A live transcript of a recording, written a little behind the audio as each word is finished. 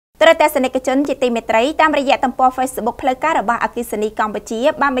ត្រូវតែសនិកជនជាទីមេត្រីតាមរយៈទំព័រ Facebook ផ្លូវការរបស់អគ្គិសនីកម្ពុជា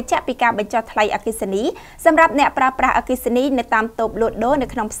បានបញ្ជាក់ពីការបញ្ចុះថ្លៃអគ្គិសនីសម្រាប់អ្នកប្រើប្រាស់អគ្គិសនីនៅតាមតូបលក់ដូរនៅ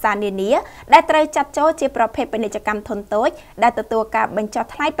ក្នុងផ្សារនានាដែលត្រូវចាត់ចូលជាប្រភេទពាណិជ្ជកម្មធុនតូចដែលទទួលការបញ្ចុះ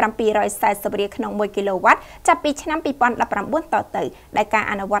ថ្លៃ740រៀលក្នុង1គីឡូវ៉ាត់ចាប់ពីឆ្នាំ2019តទៅដែលការ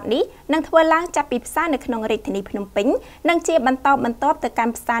អនុវត្តនេះនឹងធ្វើឡើងចាប់ពីផ្សារនៅក្នុងរាជធានីភ្នំពេញនិងជាបន្តបន្ទាប់ទៅកា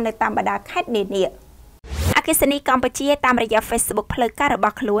ន់ផ្សារនៅតាមបណ្ដាខេត្តនានាអគ្គិសនីកម្ពុជាតាមរយៈ Facebook ផ្លូវការរប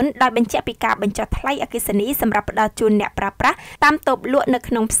ស់ខ្លួនដោយបញ្ជាក់ពីការបញ្ចុះថ្លៃអគ្គិសនីសម្រាប់ផ្ដល់ជូនអ្នកប្រើប្រាស់តាមតូបលក់នៅ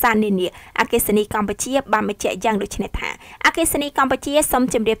ក្នុងផ្សារនានាអគ្គិសនីកម្ពុជាបានបញ្ជាក់យ៉ាងដូចនេះថាអគ្គិសនីកម្ពុជាសូម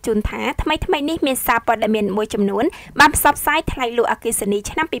ជម្រាបជូនថាថ្មីៗនេះមានសារព័ត៌មានមួយចំនួនបានផ្សព្វផ្សាយថ្លៃលក់អគ្គិសនី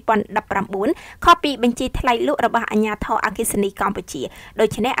ឆ្នាំ2019ខុសពីបញ្ជីថ្លៃលក់របស់អាជ្ញាធរអគ្គិសនីកម្ពុជាដូ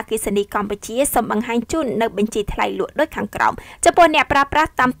ច្នេះអគ្គិសនីកម្ពុជាសូមបង្ហាញជូននៅបញ្ជីថ្លៃលក់ដូចខាងក្រោមចំពោះអ្នកប្រើប្រាស់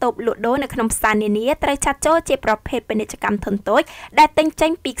តាមតូបលក់ដូរនៅក្នុងផ្សារនានាត្រូវចាត់ចូលជាប្រភេទពាណិជ្ជកម្មធុនតូចដែលទិញចេ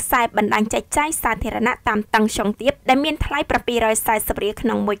ញពីខ្សែបណ្ដាញចែកចាយសាធារណៈតាមតង់ឆុងទាបដែលមានថ្លៃ740រៀលក្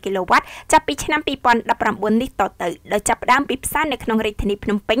នុង1គីឡូវ៉ាត់ចាប់ពីឆ្នាំ2019នេះតទៅដោយចាប់ផ្ដើមពីផ្សារនៅក្នុងរាជធានីភ្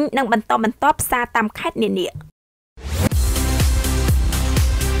នំពេញនិងបន្តផ្សារតាមខេត្តនានា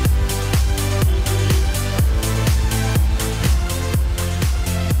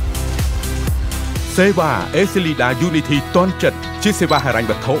សេវាអេស៊ីលីដា Unity តនចិត្តជាសេវាហិរញ្ញ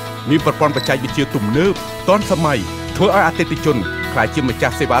វត្ថុមានប្រព័ន្ធបច្ចេកវិទ្យាទំនើបទាន់សម័យធ្វើឲ្យអតិថិជនក្លាយជាម្ចា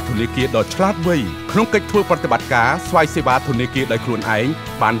ស់សេវាធនាគារដ៏ឆ្លាតវៃក្នុងកិច្ចធ្វើប្រតិបត្តិការស្វ័យសេវាធនាគារដោយខ្លួនឯង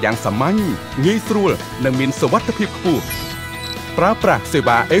បានយ៉ាងសាមញ្ញងាយស្រួលនិងមានសុវត្ថិភាពខ្ពស់ប្រើប្រាស់សេ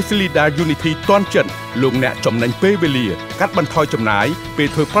វា Excelida Unity ទាន់ចិត្តលោកអ្នកចំណេញពេលវេលាកាត់បន្ថយចំណាយពេល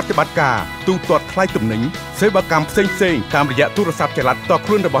ធ្វើប្រតិបត្តិការទូទាត់ថ្លៃទំនិញសេវាកម្មផ្សេងៗតាមរយៈទូរស័ព្ទចល័តផ្ទាល់ខ្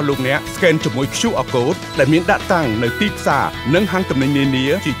លួនរបស់លោកអ្នក Scan ជាមួយ QR Code ដែលមានដាក់តាំងនៅទីផ្សារនិងហាងទំនិញនានា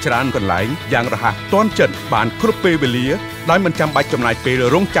ជាច្រើនកន្លែងយ៉ាងរហ័សទាន់ចិត្តបានគ្រប់ពេលវេលាដោយមិនចាំបាច់ចំណាយពេល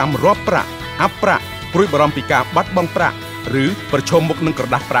រង់ចាំរាប់ប្រាក់អាប់ប្រាក់ព្រួយបារម្ភពីការបាត់បង់ប្រាក់ឬប្រឈមមុខនឹងក្រ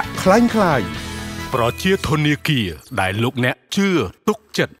ដាសប្រាក់คล้ายៗប្រជាធនាគារដែលលោកអ្នកជឿទុកចិត្ត